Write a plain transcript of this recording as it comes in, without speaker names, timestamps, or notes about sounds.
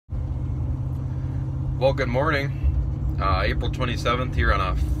Well, good morning. April 27th here on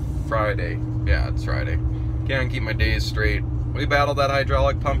a Friday. Yeah, it's Friday. Can't keep my days straight. We battled that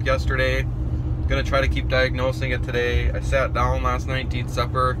hydraulic pump yesterday. Gonna try to keep diagnosing it today. I sat down last night to eat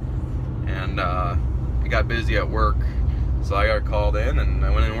supper, and I got busy at work, so I got called in, and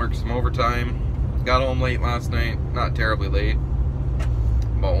I went and worked some overtime. Got home late last night, not terribly late,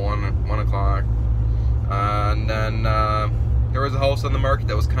 about 1 o'clock. And then there was a house on the market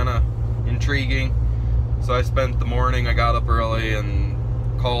that was kind of intriguing. So I spent the morning, I got up early and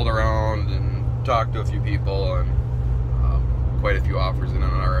called around and talked to a few people, and quite a few offers in it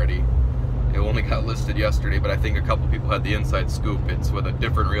already. It only got listed yesterday, but I think a couple people had the inside scoop. It's with a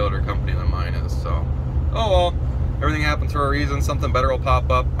different realtor company than mine is, so. Oh well, everything happens for a reason. Something better will pop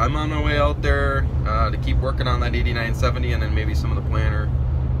up. I'm on my way out there to keep working on that 8970 and then maybe some of the planter.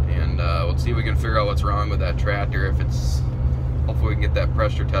 And we'll see if we can figure out what's wrong with that tractor. If it's, hopefully we can get that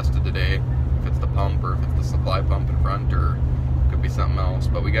pressure tested today. If it's the pump or if it's the supply pump in front, or it could be something else.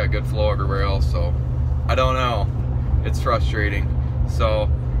 But we got good flow everywhere else, so I don't know. It's frustrating. So,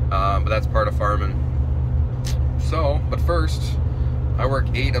 but that's part of farming. So, but first, I work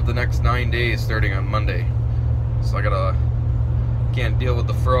 8 of the next 9 days starting on Monday. So I can't deal with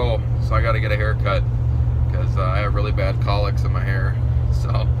the fro, so I gotta get a haircut because I have really bad colics in my hair.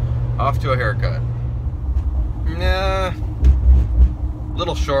 So, off to a haircut. Nah,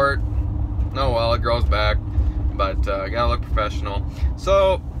 little short. Oh well, it grows back, but gotta look professional.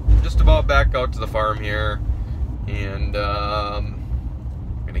 So, just about back out to the farm here, and gonna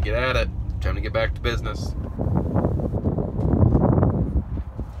get at it. Time to get back to business.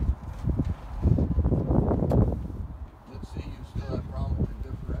 Let's see, you still have problems with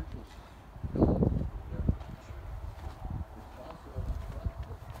differentials.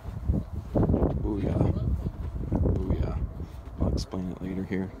 Booyah. I'll explain it later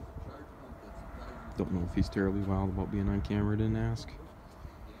here. Don't know if he's terribly wild about being on camera, didn't ask.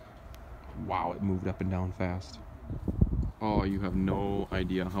 Wow, it moved up and down fast. Oh, you have no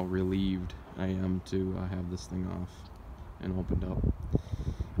idea how relieved I am to have this thing off and opened up.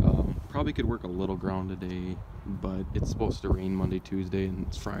 Probably could work a little ground today, but it's supposed to rain Monday, Tuesday, and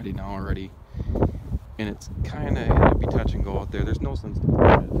it's Friday now already. And it's kind of going to be touch and go out there. There's no sense to do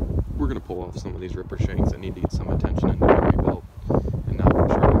it. We're going to pull off some of these ripper shanks that need to get some attention and get rebuilt. And now I'm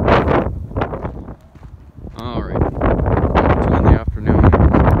sure. Alright. 2 in the afternoon.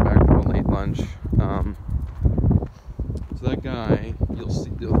 Back from a late lunch. So that guy, you'll see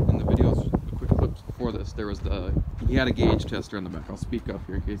in the videos, the quick clips before this, he had a gauge tester on the back. I'll speak up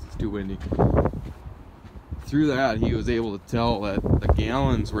here in case it's too windy. Through that, he was able to tell that the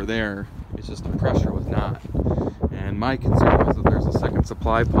gallons were there. It's just the pressure was not. And my concern was that there's a second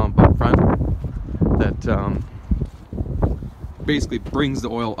supply pump up front that basically brings the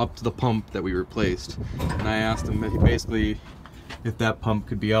oil up to the pump that we replaced. And I asked him basically if that pump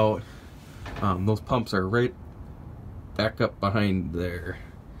could be out. Those pumps are right back up behind there.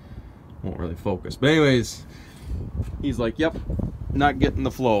 Won't really focus. But anyways, he's like, yep, not getting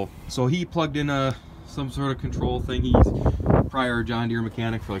the flow. So he plugged in some sort of control thing. He's prior John Deere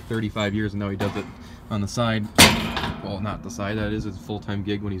mechanic for like 35 years, and now he does it on the side. Well, not the side, that is his full-time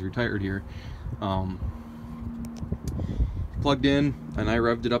gig when he's retired here. Plugged in, and I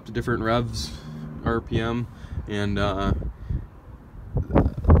revved it up to different revs, RPM, and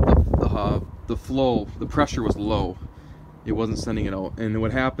the flow, the pressure was low. It wasn't sending it out. And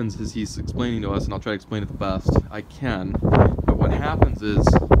what happens is he's explaining to us, and I'll try to explain it the best I can, but what happens is,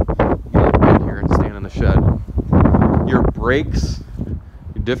 get up in here and stand in the shed, your brakes,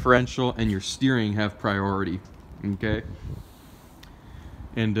 your differential, and your steering have priority, okay?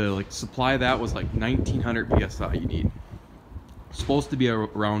 And like supply that was like 1900 psi you need. Supposed to be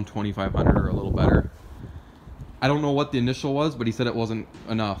around 2500 or a little better. I don't know what the initial was, but he said it wasn't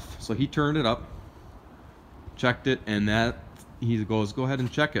enough. So he turned it up, checked it, and he goes, go ahead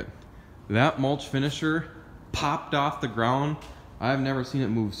and check it. That mulch finisher popped off the ground. I've never seen it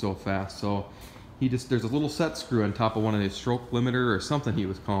move so fast. So there's a little set screw on top of one of the stroke limiter or something he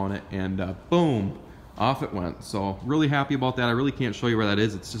was calling it, and boom, off it went. So really happy about that. I really can't show you where that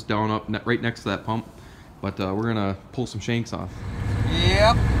is. It's just down up right next to that pump, but we're gonna pull some shanks off.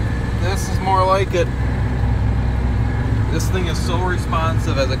 Yep, this is more like it. This thing is so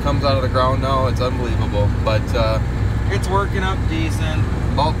responsive as it comes out of the ground now, it's unbelievable. But it's working up decent,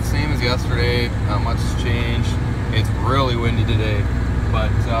 about the same as yesterday, not much has changed. It's really windy today, but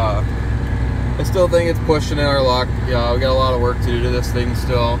I still think it's pushing in our luck. Yeah, we got a lot of work to do to this thing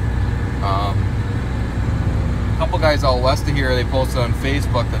still. A couple guys out west of here, they posted on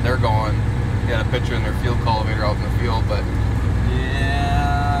Facebook that they're going, got a picture in their field cultivator out in the field, but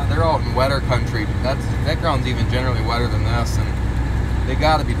yeah, they're out out in wetter country, that ground's even generally wetter than this, and they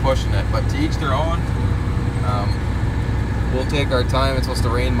got to be pushing it. But to each their own. We'll take our time. It's supposed to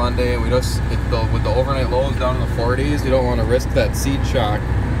rain Monday, and with the overnight lows down in the 40s, we don't want to risk that seed shock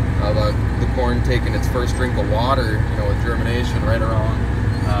of the corn taking its first drink of water, with germination right around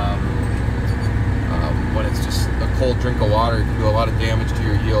when it's just a cold drink of water. It can do a lot of damage to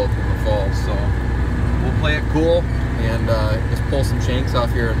your yield in the fall. So we'll play it cool and just pull some shanks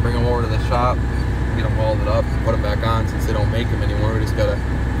off here and bring them over to the shop, get them welded up, and put them back on since they don't make them anymore. We just gotta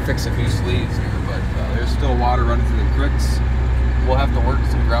fix a few sleeves here. But there's still water running through the cricks. We'll have to work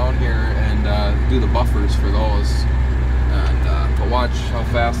some ground here and do the buffers for those. And but watch how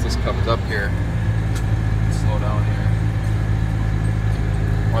fast this comes up here. Slow down here.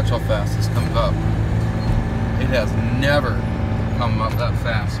 Watch how fast this comes up. It has never come up that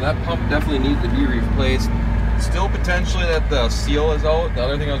fast. So that pump definitely needs to be replaced. Still potentially that the seal is out. The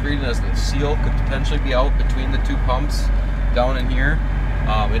other thing I was reading is the seal could potentially be out between the two pumps down in here.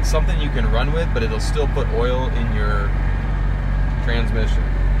 It's something you can run with, but it'll still put oil in your transmission.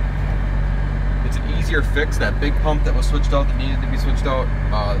 It's an easier fix. That big pump that was switched out that needed to be switched out,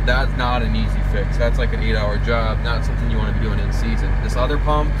 that's not an easy fix. That's like an 8-hour job, not something you want to be doing in season. This other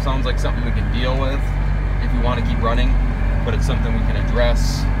pump sounds like something we can deal with if we want to keep running, but it's something we can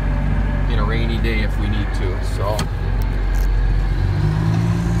address in a rainy day if we need to. So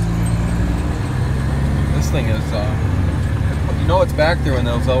this thing is it's back there when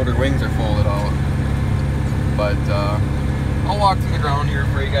those outer wings are folded out. But I'll walk through the ground here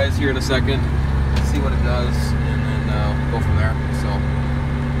for you guys here in a second, see what it does, and then go from there. So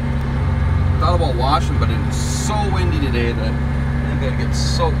thought about washing, but it's so windy today that I think I'd get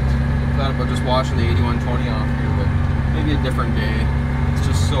soaked. Thought about just washing the 8120 off here, but maybe a different day. It's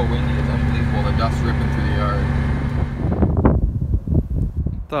just so windy, it's unbelievable. The dust ripping through the yard.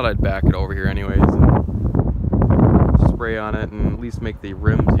 Thought I'd back it over here anyways and spray on it and at least make the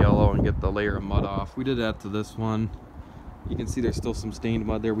rims yellow and get the layer of mud off. We did that to this one. You can see there's still some stained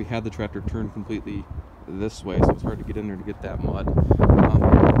mud there. We had the tractor turned completely this way, so it's hard to get in there to get that mud.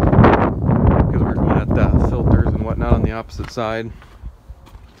 Because we're going at the filters and whatnot on the opposite side.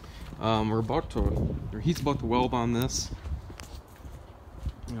 He's about to weld on this.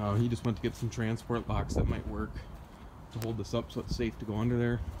 He just went to get some transport locks that might work to hold this up so it's safe to go under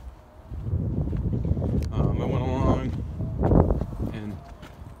there. I went along and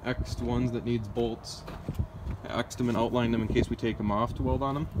X'd ones that needs bolts. I X'd them and outlined them in case we take them off to weld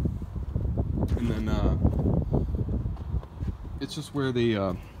on them. And then it's just where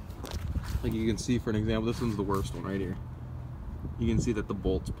the like you can see, for an example, this one's the worst one right here. You can see that the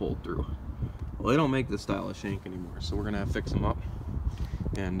bolts pulled through. Well, they don't make this style of shank anymore, so we're gonna have to fix them up.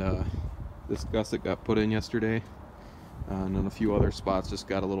 And this gusset got put in yesterday, and then a few other spots just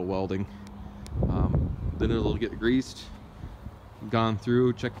got a little welding. Then it'll get greased, gone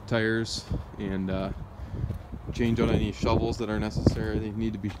through, check the tires, and change out any shovels that are necessary. They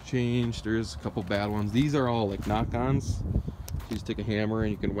need to be changed. There's a couple bad ones. These are all like knock-ons. You just take a hammer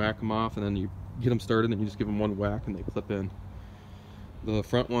and you can whack them off, and then you get them started, and you just give them one whack and they clip in. The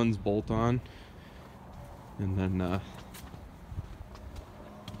front ones bolt on, and then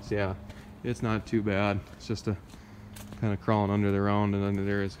so yeah, it's not too bad. It's just a kind of crawling under the round, and under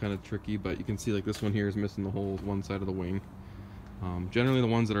there is kind of tricky, but you can see like this one here is missing the whole one side of the wing. Generally the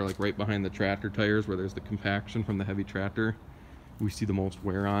ones that are like right behind the tractor tires where there's the compaction from the heavy tractor, we see the most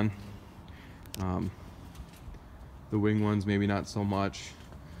wear on. The wing ones maybe not so much.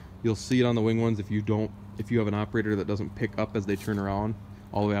 You'll see it on the wing ones if you have an operator that doesn't pick up as they turn around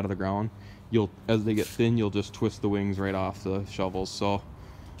all the way out of the ground. As they get thin, you'll just twist the wings right off the shovels. So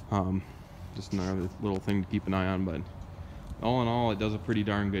just another little thing to keep an eye on, but all in all, it does a pretty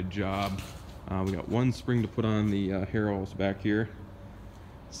darn good job. We got one spring to put on the harrows back here.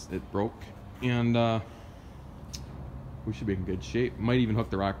 It broke, and we should be in good shape. Might even hook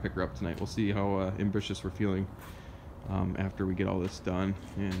the rock picker up tonight. We'll see how ambitious we're feeling after we get all this done,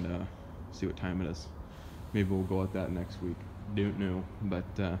 and see what time it is. Maybe we'll go at that next week. Don't know, but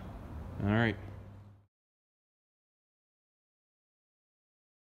all right.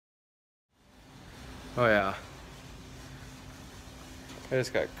 Oh yeah, I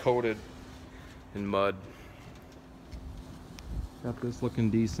just got coated in mud. Got this looking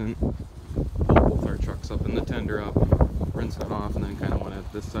decent. Pulled both our trucks up in the tender up, rinsed it off, and then kind of went at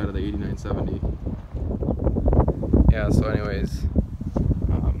this side of the 8970. Yeah, so anyways, this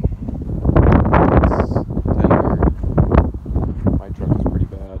tender, my truck is pretty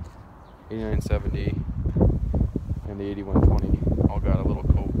bad. 8970 and the 8120 all got a little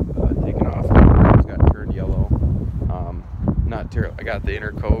coat taken off. It's got turned yellow. Not terrible. I got the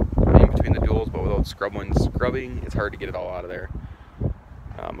inner coat. clean between the duals, but without scrubbing, it's hard to get it all out of there.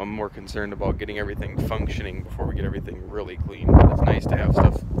 I'm more concerned about getting everything functioning before we get everything really clean. But it's nice to have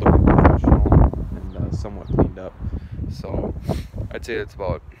stuff looking professional and somewhat cleaned up. So I'd say it's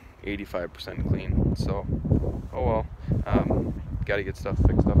about 85% clean. So, oh well, got to get stuff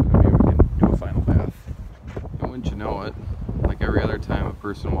fixed up and maybe we can do a final bath. And wouldn't you know it, like every other time a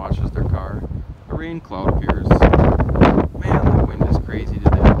person washes their car, a rain cloud appears. Man, that wind is crazy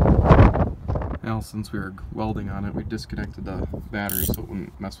today. Well, since we were welding on it, we disconnected the battery so it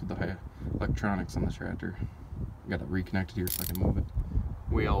wouldn't mess with the high electronics on the tractor. Got it reconnected here so I can move it.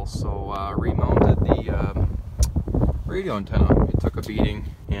 We also remounted the radio antenna. It took a beating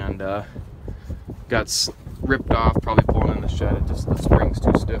and got ripped off, probably pulling in the shed. It just, the spring's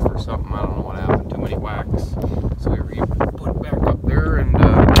too stiff or something. I don't know what happened, too many whacks. So we put it back up there and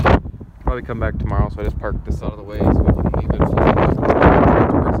probably come back tomorrow. So I just parked this out of the way so we can leave it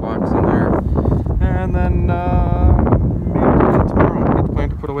towards locks in there. And then maybe tomorrow get the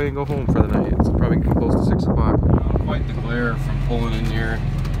planter put away and go home for the night. It's probably close to 6 o'clock. Quite the glare from pulling in here,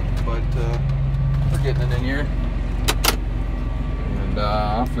 but we're getting it in here. And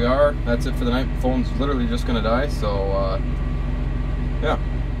off we are. That's it for the night. The phone's literally just gonna die, so yeah.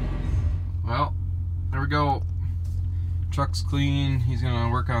 Well, there we go. Truck's clean. He's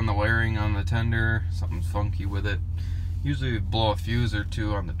gonna work on the wiring on the tender. Something's funky with it. Usually we blow a fuse or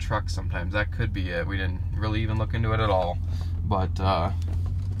two on the truck sometimes. That could be it. We didn't really even look into it at all. But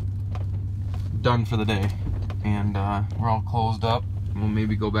done for the day. And we're all closed up. We'll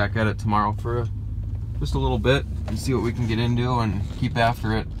maybe go back at it tomorrow for just a little bit and see what we can get into and keep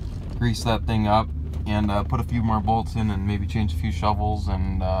after it. Grease that thing up and put a few more bolts in and maybe change a few shovels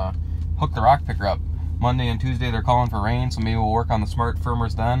and hook the rock picker up. Monday and Tuesday they're calling for rain, so maybe we'll work on the smart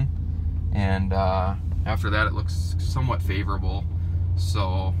firmers then. And after that it looks somewhat favorable,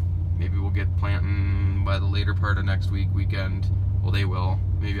 so maybe we'll get planting by the later part of next weekend. Well, they will.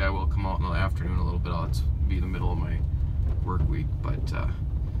 Maybe I will come out in the afternoon a little bit. I'll be the middle of my work week, but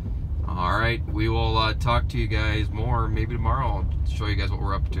alright, we will talk to you guys more maybe tomorrow. I'll show you guys what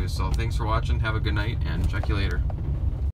we're up to. So thanks for watching, have a good night, and check you later.